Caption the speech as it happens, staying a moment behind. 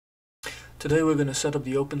Today we're going to set up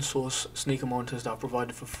the open source sneaker monitors that are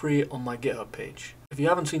provided for free on my GitHub page. If you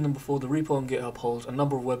haven't seen them before, the repo on GitHub holds a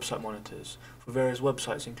number of website monitors for various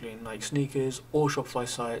websites including Nike Sneakers, all Shopify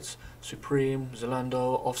sites, Supreme,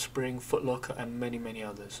 Zalando, Offspring, Foot Locker and many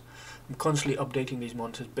others. I'm constantly updating these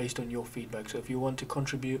monitors based on your feedback, so if you want to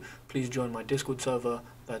contribute, please join my Discord server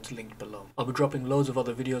that's linked below. I'll be dropping loads of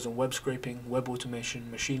other videos on web scraping, web automation,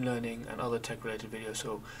 machine learning and other tech related videos,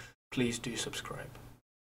 so please do subscribe.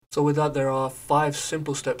 So with that, there are 5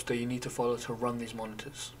 simple steps that you need to follow to run these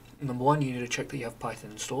monitors. Number 1, you need to check that you have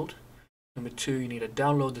Python installed. Number 2, you need to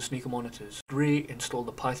download the sneaker monitors. 3, install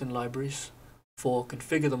the Python libraries. 4,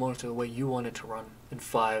 configure the monitor the way you want it to run. And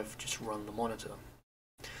 5, just run the monitor.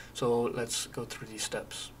 So let's go through these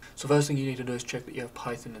steps. So first thing you need to do is check that you have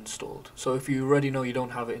Python installed. So if you already know you don't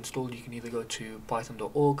have it installed, you can either go to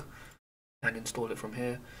python.org and install it from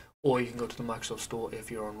here, or you can go to the Microsoft Store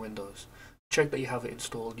if you're on Windows. Check that you have it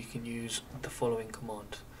installed. You can use the following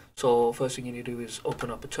command. So first thing you need to do is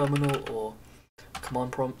open up a terminal or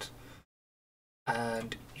command prompt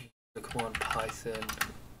and use the command python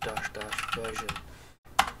 -- version.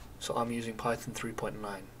 So I'm using Python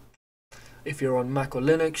 3.9. If you're on Mac or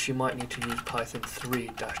Linux, you might need to use Python 3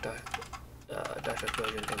 --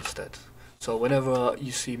 version instead. So whenever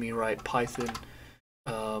you see me write Python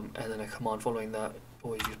and then a command following that,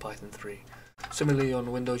 always use Python 3. Similarly,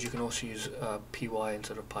 on Windows, you can also use py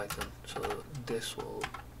instead of Python. So this will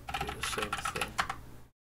do the same thing.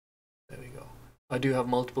 There we go. I do have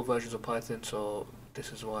multiple versions of Python, so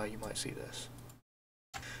this is why you might see this.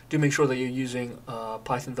 Do make sure that you're using a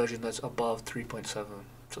Python version that's above 3.7.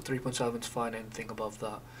 So 3.7 is fine, anything above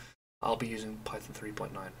that. I'll be using Python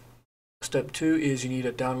 3.9. Step 2 is you need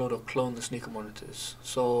to download or clone the sneaker monitors.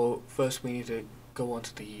 So first we need to go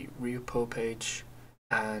onto the repo page,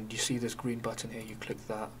 and you see this green button here, you click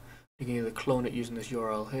that. You can either clone it using this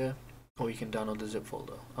URL here, or you can download the zip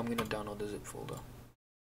folder. I'm going to download the zip folder.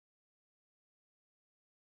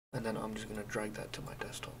 And then I'm just going to drag that to my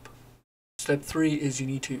desktop. Step 3 is you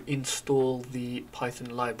need to install the Python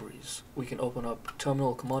libraries. We can open up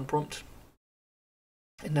terminal command prompt.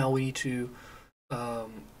 And now we need to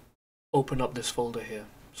open up this folder here.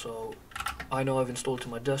 So I know I've installed to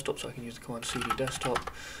my desktop, so I can use the command cd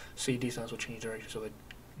desktop. cd stands for change directory, so we're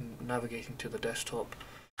navigating to the desktop.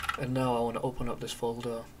 And now I want to open up this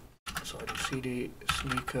folder. So I do cd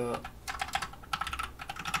sneaker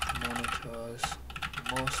monitors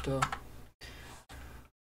master.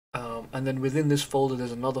 And then within this folder,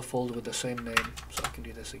 there's another folder with the same name. So I can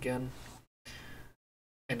do this again.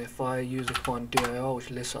 And if I use the command dir, which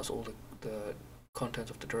lists out all the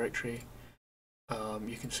contents of the directory,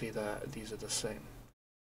 you can see that these are the same.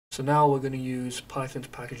 So now we're going to use Python's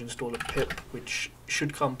package installer pip, which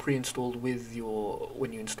should come pre-installed with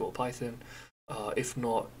when you install Python. If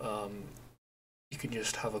not, you can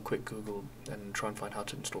just have a quick Google and try and find how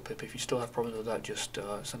to install pip. If you still have problems with that, just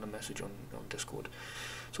send a message on Discord.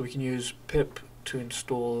 So we can use pip to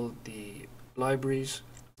install the libraries.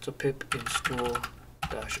 So pip install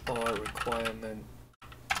 -r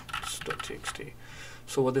requirements.txt.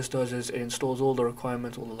 So what this does is it installs all the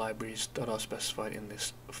requirements, all the libraries that are specified in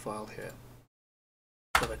this file here.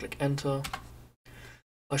 So if I click enter,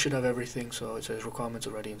 I should have everything. So it says requirements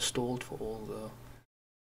already installed for all the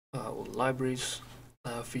libraries.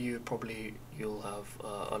 For you, probably you'll have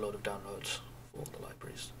a lot of downloads for all the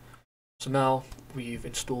libraries. So now we've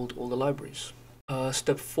installed all the libraries.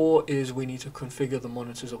 Step 4 is we need to configure the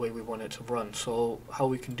monitors the way we want it to run. So how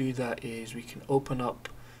we can do that is we can open up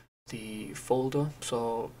the folder.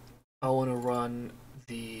 So I want to run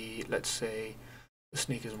let's say the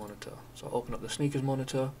sneakers monitor. So I'll open up the sneakers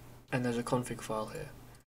monitor, and there's a config file here.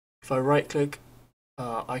 If I right click,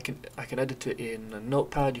 I can edit it in a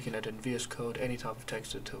notepad. You can edit in VS Code, any type of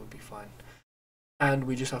text editor would be fine. And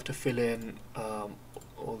we just have to fill in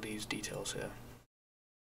all these details here.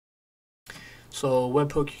 So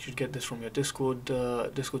webhook, you should get this from your Discord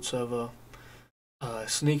server.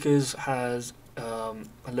 Sneakers has a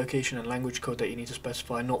location and language code that you need to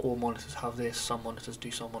specify. Not all monitors have this. Some monitors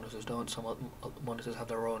do, some monitors don't. Some monitors have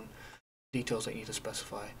their own details that you need to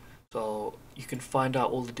specify. So you can find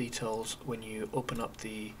out all the details when you open up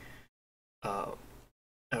the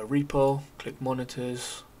repo, click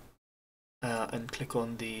monitors, and click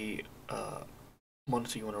on the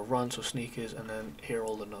monitor you want to run, so sneakers, and then here are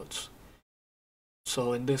all the notes.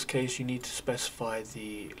 So in this case, you need to specify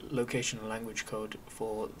the location and language code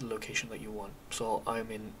for the location that you want. So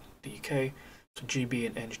I'm in the UK, so GB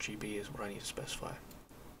and ENGB is what I need to specify.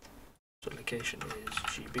 So location is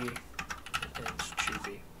GB and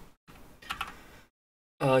ENGB.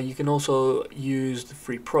 You can also use the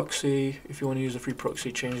free proxy. If you want to use the free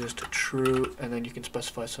proxy, change this to true, and then you can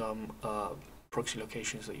specify some proxy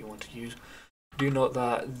locations that you want to use. Do note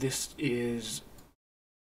that this is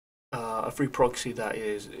a free proxy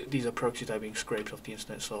these are proxies that are being scraped off the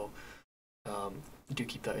internet, so do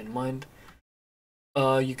keep that in mind.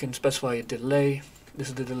 You can specify a delay. This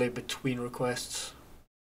is the delay between requests.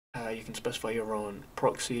 You can specify your own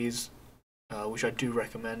proxies, which I do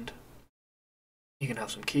recommend. You can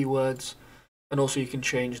have some keywords, and also you can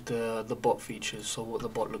change the bot features, so what the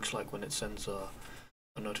bot looks like when it sends a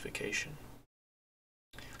notification.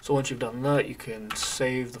 So once you've done that, you can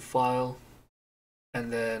save the file,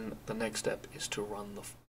 and then the next step is to run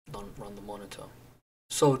the monitor.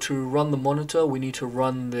 So to run the monitor, we need to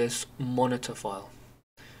run this monitor file.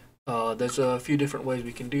 There's a few different ways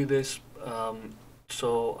we can do this.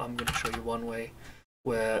 So I'm going to show you one way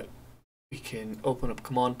where we can open up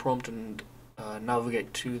command prompt and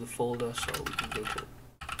navigate to the folder. So we can go to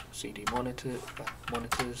cd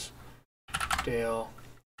monitors. There,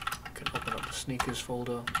 we can open up the sneakers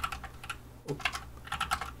folder.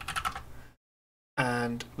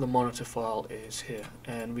 And the monitor file is here,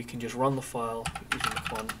 and we can just run the file using the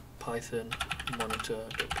command python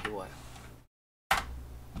monitor.py.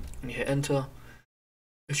 When you hit enter,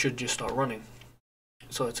 it should just start running.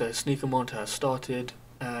 So it says Sneaker Monitor has started,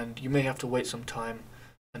 and you may have to wait some time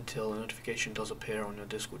until a notification does appear on your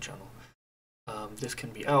Discord channel. This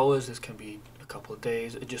can be hours, this can be a couple of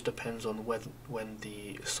days. It just depends on when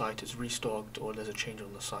the site is restocked or there's a change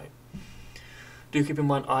on the site. Do keep in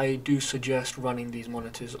mind, I do suggest running these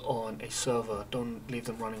monitors on a server. Don't leave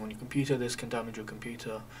them running on your computer. This can damage your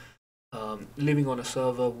computer. Living on a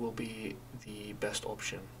server will be the best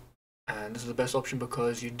option. And this is the best option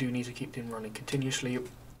because you do need to keep them running continuously.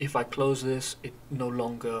 If I close this, the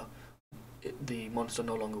monitors are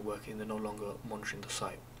no longer working. They're no longer monitoring the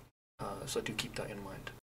site. So do keep that in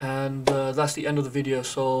mind. And that's the end of the video.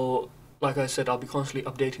 So like I said, I'll be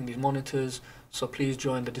constantly updating these monitors. So please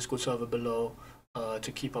join the Discord server below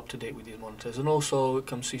to keep up to date with these monitors, and also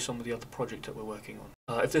come see some of the other projects that we're working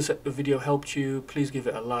on. If this video helped you, please give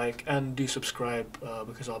it a like and do subscribe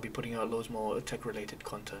because I'll be putting out loads more tech related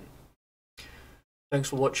content. Thanks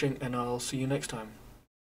for watching, and I'll see you next time.